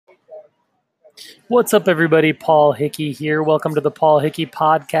What's up, everybody? Paul Hickey here. Welcome to the Paul Hickey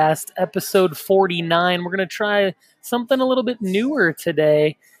Podcast, episode 49. We're going to try something a little bit newer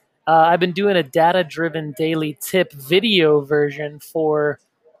today. I've been doing a data-driven daily tip video version for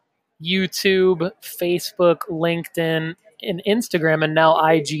YouTube, Facebook, LinkedIn, and Instagram, and now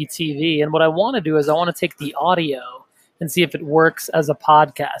IGTV. And what I want to do is I want to take the audio and see if it works as a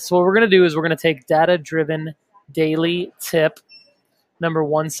podcast. So what we're going to do is we're going to take data-driven daily tip number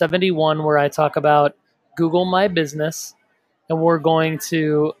 171, where I talk about Google My Business, and we're going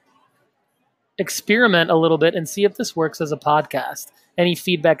to experiment a little bit and see if this works as a podcast. Any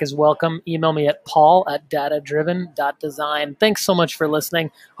feedback is welcome. Email me at paul@datadriven.design. Thanks so much for listening.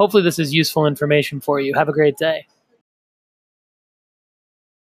 Hopefully this is useful information for you. Have a great day.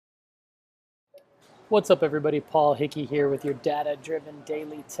 What's up, everybody? Paul Hickey here with your data-driven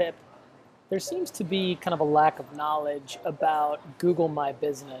daily tip. There seems to be kind of a lack of knowledge about Google My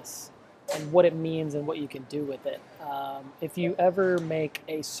Business and what it means and what you can do with it. If you ever make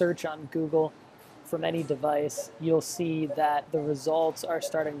a search on Google from any device, you'll see that the results are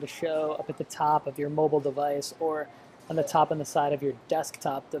starting to show up at the top of your mobile device or on the top and the side of your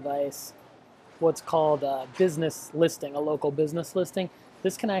desktop device, what's called a business listing, a local business listing.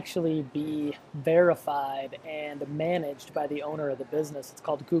 This can actually be verified and managed by the owner of the business. It's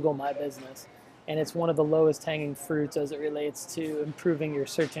called Google My Business, and it's one of the lowest hanging fruits as it relates to improving your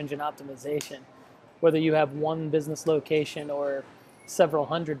search engine optimization. Whether you have one business location or several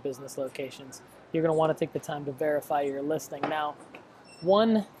hundred business locations, you're going to want to take the time to verify your listing. Now,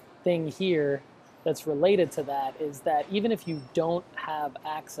 one thing here that's related to that is that even if you don't have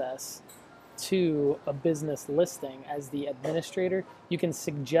access to a business listing as the administrator, you can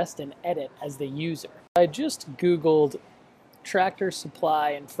suggest an edit as the user. I just Googled Tractor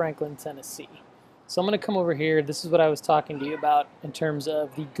Supply in Franklin, Tennessee. So I'm going to come over here. This is what I was talking to you about in terms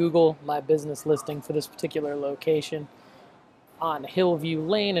of the Google My Business listing for this particular location on Hillview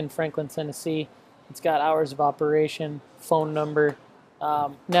Lane in Franklin, Tennessee. It's got hours of operation, phone number.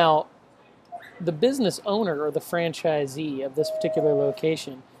 Now, the business owner or the franchisee of this particular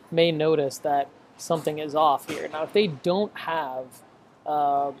location may notice that something is off here. Now, if they don't have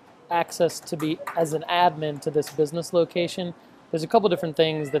access to be as an admin to this business location, there's a couple different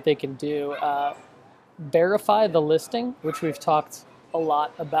things that they can do. Verify the listing, which we've talked a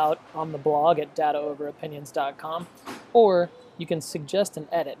lot about on the blog at dataoveropinions.com, or you can suggest an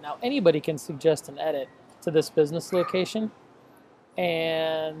edit. Now, anybody can suggest an edit to this business location,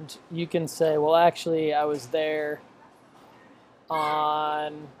 and you can say, well, actually, I was there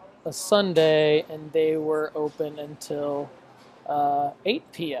on a Sunday and they were open until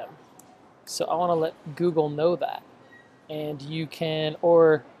 8 p.m. So I want to let Google know that. And you can,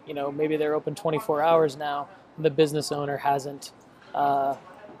 or maybe they're open 24 hours now and the business owner hasn't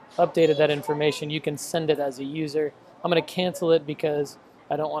updated that information. You can send it as a user. I'm going to cancel it because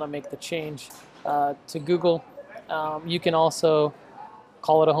I don't want to make the change to Google. You can also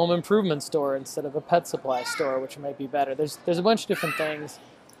call it a home improvement store instead of a pet supply store, which might be better. There's a bunch of different things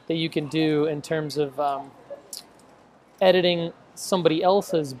that you can do in terms of editing somebody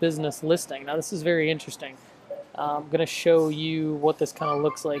else's business listing. Now, this is very interesting. I'm going to show you what this kind of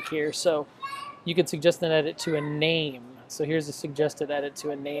looks like here. So you could suggest an edit to a name. So here's a suggested edit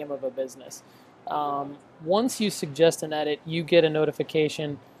to a name of a business. Once you suggest an edit, you get a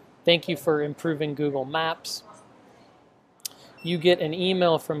notification. Thank you for improving Google Maps. You get an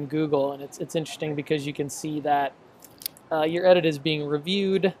email from Google, and it's interesting because you can see that your edit is being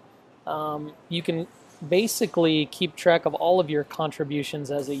reviewed. You can basically keep track of all of your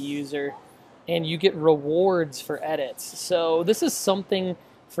contributions as a user, and you get rewards for edits. So this is something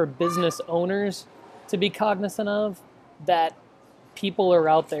for business owners to be cognizant of, that people are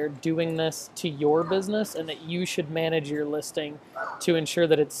out there doing this to your business and that you should manage your listing to ensure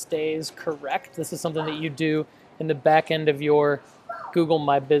that it stays correct. This is something that you do in the back end of your Google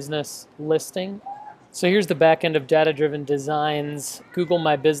My Business listing. So here's the back end of Data-Driven Design's Google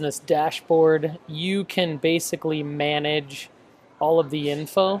My Business dashboard. You can basically manage all of the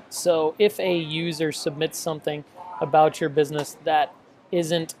info. So if a user submits something about your business that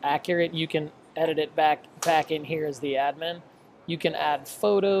isn't accurate, you can edit it back in here as the admin. You can add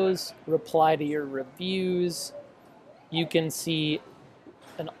photos, reply to your reviews. You can see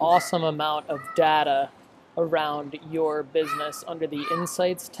an awesome amount of data around your business under the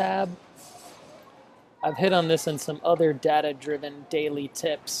Insights tab. I've hit on this in some other data-driven daily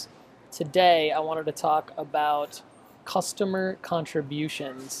tips. Today, I wanted to talk about customer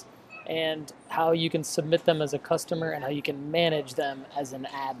contributions and how you can submit them as a customer and how you can manage them as an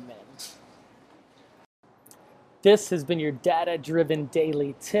admin. This has been your data-driven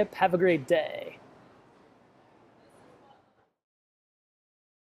daily tip. Have a great day.